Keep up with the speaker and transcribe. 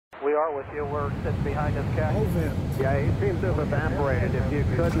We are with you. We're sitting behind this cat. Yeah, he seems to have evaporated. If you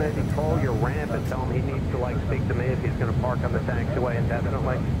could maybe call your ramp and tell him he needs to speak to me if he's going to park on the taxiway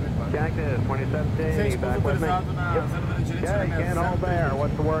indefinitely. Cactus 2017, you back with me? Yep. Yeah, you can't hold there.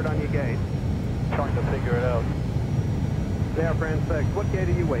 What's the word on your gate? Trying to figure it out. There, Francis. What gate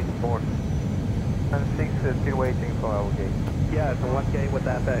are you waiting for? And 6 is still waiting for our gate. Yeah, so what gate would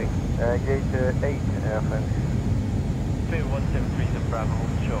that be? Gate 8, Francis. 2173 Bravo,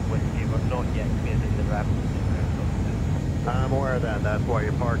 short whiskey, but not yet cleared in the ramp. I'm aware of that. That's why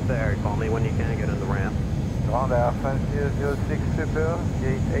you're parked there. Call me when you can get in the ramp. Ground Air France 06 Super,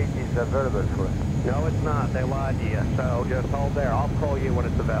 gate 8 is available for us. No, it's not. They lied to you. So just hold there. I'll call you when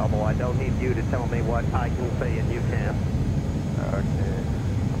it's available. I don't need you to tell me what I can see and you can't. Okay.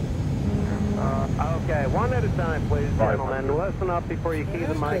 Okay, one at a time, please, gentlemen. Listen up before you key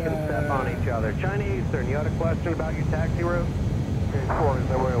the mic and step on each other. China Eastern, you had a question about your taxi route? Gate 4 is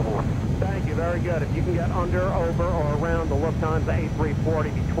available. Thank you, very good. If you can get under, over, or around the Lufthansa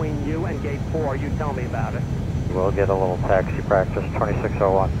A340 between you and gate 4, you tell me about it. We'll get a little taxi practice,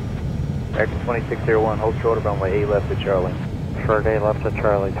 2601. American 2601, hold short of runway 8 left to Charlie. Short 8 left to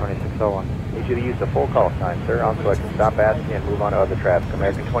Charlie, 2601. Need you to use the full call sign, sir. On so I can stop asking and move on to other traffic.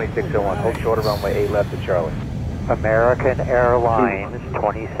 American 2601, hold short of runway 8 left to Charlie. American Airlines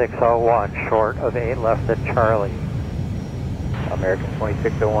 2601, short of 8 left at Charlie. American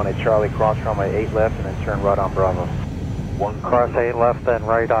 2601 at Charlie, cross runway 8 left and then turn right on Bravo. Cross 8 left, then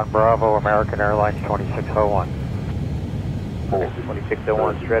right on Bravo, American Airlines 2601.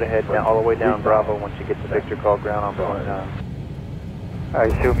 2601, straight ahead, down, all the way down Bravo once you get to Victor, call ground on 29. I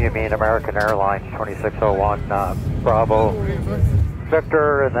assume you mean American Airlines 2601, Bravo,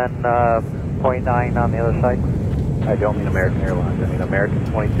 Victor, and then .9 on the other side? I don't mean American Airlines, I mean American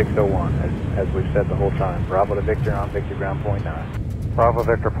 2601, as we've said the whole time. Bravo to Victor on Victor ground .9. Bravo,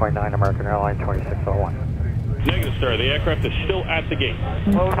 Victor, .9, American Airlines 2601. Negative, sir. The aircraft is still at the gate.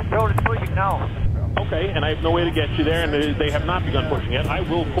 Well, it's still sleeping now. Okay, and I have no way to get you there, and they have not begun pushing yet. I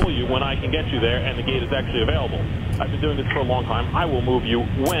will call you when I can get you there, and the gate is actually available. I've been doing this for a long time. I will move you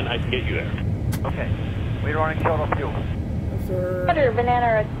when I can get you there. Okay. We're running short of fuel. Roger,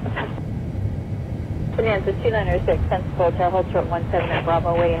 Banana 296, Sensible Hotel, hold short 17 at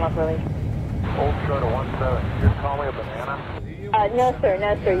Bravo, waiting up release. Hold short of 17. You're calling a banana? No sir,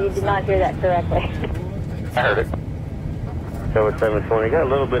 you did not hear that correctly. I heard it. So it's 720. Got a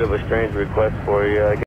little bit of a strange request for you.